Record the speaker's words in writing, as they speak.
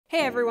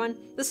Hey everyone,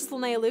 this is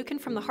Linnea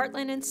Lueken from the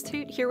Heartland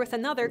Institute here with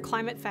another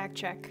climate fact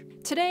check.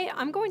 Today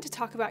I'm going to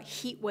talk about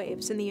heat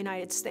waves in the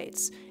United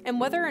States and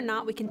whether or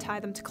not we can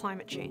tie them to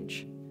climate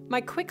change. My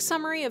quick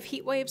summary of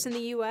heat waves in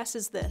the US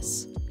is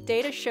this.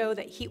 Data show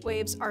that heat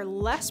waves are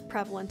less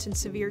prevalent and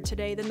severe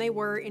today than they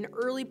were in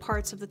early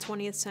parts of the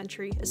 20th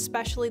century,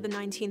 especially the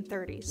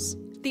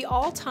 1930s. The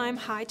all-time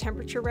high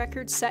temperature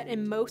records set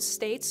in most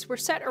states were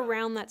set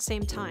around that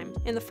same time,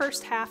 in the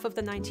first half of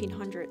the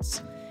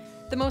 1900s.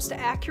 The most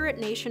accurate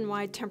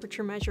nationwide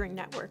temperature measuring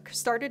network,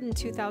 started in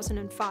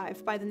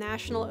 2005 by the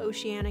National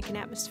Oceanic and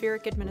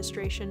Atmospheric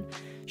Administration,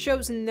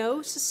 shows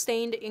no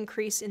sustained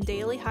increase in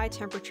daily high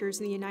temperatures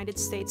in the United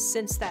States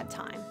since that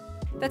time.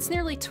 That's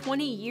nearly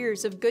 20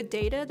 years of good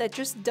data that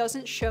just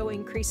doesn't show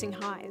increasing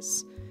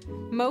highs.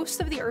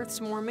 Most of the Earth's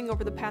warming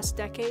over the past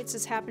decades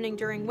is happening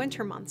during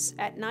winter months,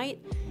 at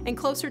night, and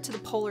closer to the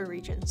polar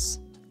regions.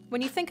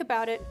 When you think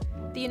about it,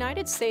 the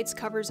United States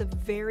covers a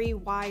very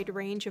wide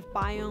range of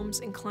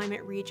biomes and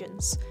climate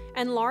regions,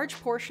 and large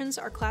portions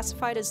are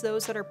classified as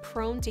those that are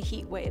prone to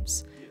heat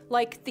waves,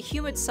 like the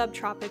humid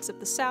subtropics of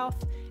the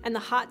south and the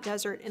hot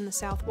desert in the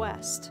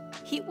southwest.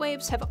 Heat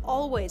waves have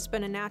always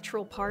been a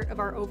natural part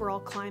of our overall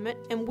climate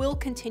and will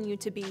continue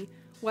to be,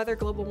 whether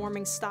global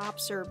warming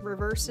stops or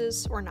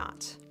reverses or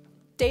not.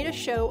 Data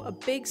show a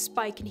big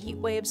spike in heat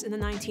waves in the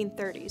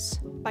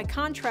 1930s. By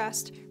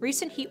contrast,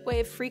 recent heat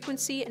wave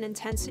frequency and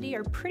intensity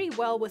are pretty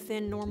well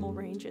within normal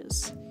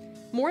ranges.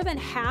 More than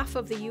half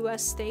of the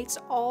US states'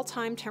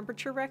 all-time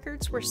temperature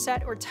records were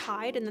set or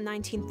tied in the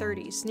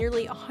 1930s,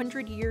 nearly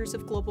 100 years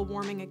of global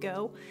warming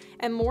ago,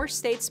 and more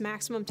states'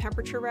 maximum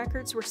temperature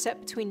records were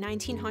set between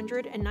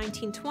 1900 and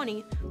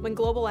 1920, when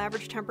global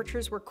average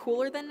temperatures were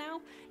cooler than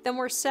now, than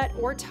were set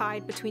or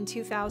tied between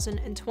 2000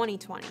 and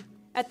 2020.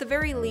 At the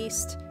very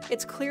least,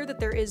 it's clear that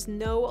there is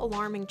no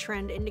alarming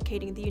trend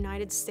indicating the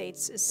United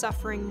States is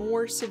suffering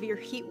more severe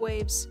heat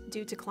waves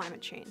due to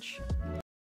climate change.